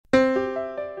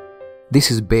This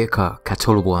is Baker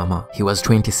Kato Lubwama. He was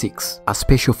 26, a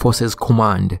Special Forces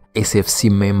Command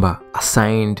SFC member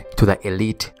assigned to the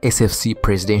elite SFC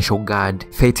Presidential Guard,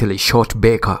 fatally shot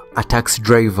Baker, a taxi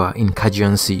driver in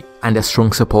Kajansi and a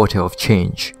strong supporter of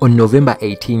change. On November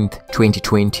 18th,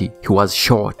 2020, he was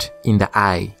shot in the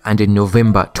eye, and on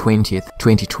November 20th,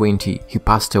 2020, he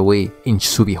passed away in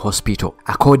Kisubi Hospital.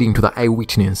 According to the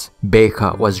eyewitness,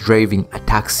 Baker was driving a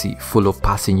taxi full of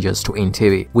passengers to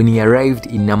Entebbe when he arrived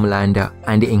in Namulanda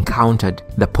and encountered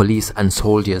the police and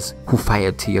soldiers who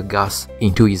fired tear gas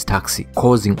into his taxi,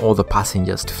 causing all the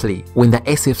passengers to flee. When the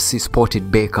SFC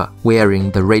spotted Baker wearing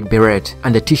the red beret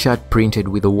and a t-shirt printed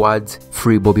with the words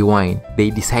 "Free Bobby Wine," they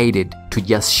decided to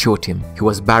just shoot him. He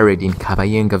was buried in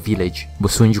Kabayenga village,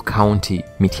 Busunju County,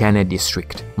 Mityana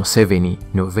district. Museveni,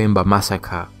 November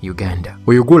massacre, Uganda.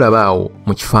 Oyugula bawo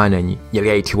mu kifaananyi yali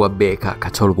ayitibwa Baker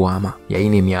Kato Lubwama.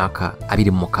 Yalina emyaka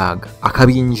 26.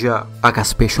 Akabinja aka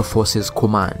Special Forces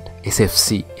Command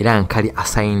SFC era nkali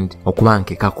assigned okuba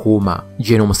nke kakuuma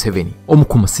General Museveni. Omu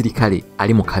ku musirikale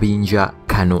ali mu kabinja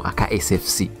kano aka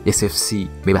SFC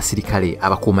be basirikale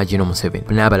abakuuma General Museveni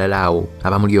n'abalala awo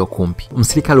abamuli okumpi.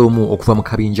 Omusirikale omu okuva mu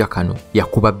kabinja kano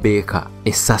yakuba Baker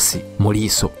essasi mu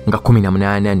liiso nga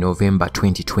 18 November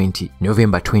 2020.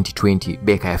 November 2020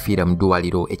 Baker yafiira mu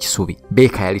ddwaliro e Kisubi.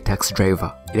 Baker yali taxi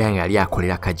driver era nga yali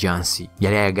akolera Kajansi.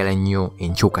 Yali ayagala nnyo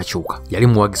enkyukakyuka, yali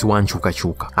muwagizi wa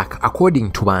nkyukakyuka.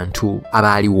 According to bantu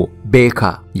abaaliwo,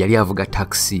 Baker yali avuga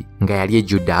taxi nga yali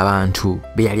ejjudde abantu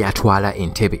be yali atwala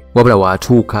Entebbe. Wabula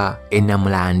waatuuka e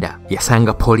Namulanda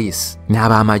yasanga police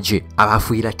n'ab'amagye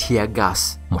abafuuyira tear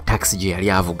gas mu taxi gye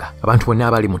yali avuga. Abantu bonna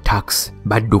abali mu taxi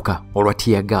badduka olwa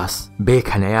tear gas.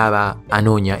 Baker naye aba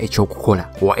anoonya ekyokukola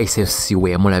wa SFC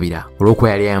we yamulabira olw'okuba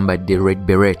yali ayambadde red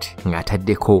beret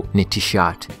ng'ataddeko ne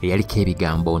t-shirt eyaliko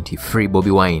ebigambo nti "Free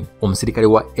Bobby Wine." Omusirikale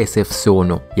wa SFC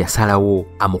ono yasalawo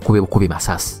amukube bukubi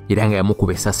masasi era nga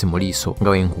yamukuba essasi mu liiso nga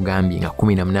bwe nkugambye nga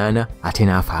 18 ate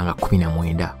n'afa nga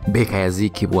 19. Baker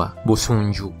yaziikibwa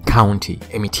Busunju County,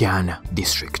 Mityana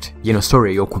district. Yino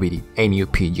story ey'okubiri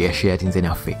NUP gye yashayatinze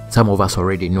naffe. Some of us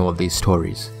already know these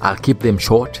stories. I'll keep them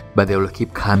short, but they will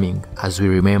keep coming as we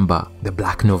remember the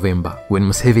Black November, when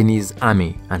Museveni's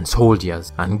army and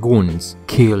soldiers and goons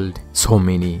killed so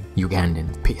many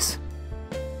Ugandans. Peace.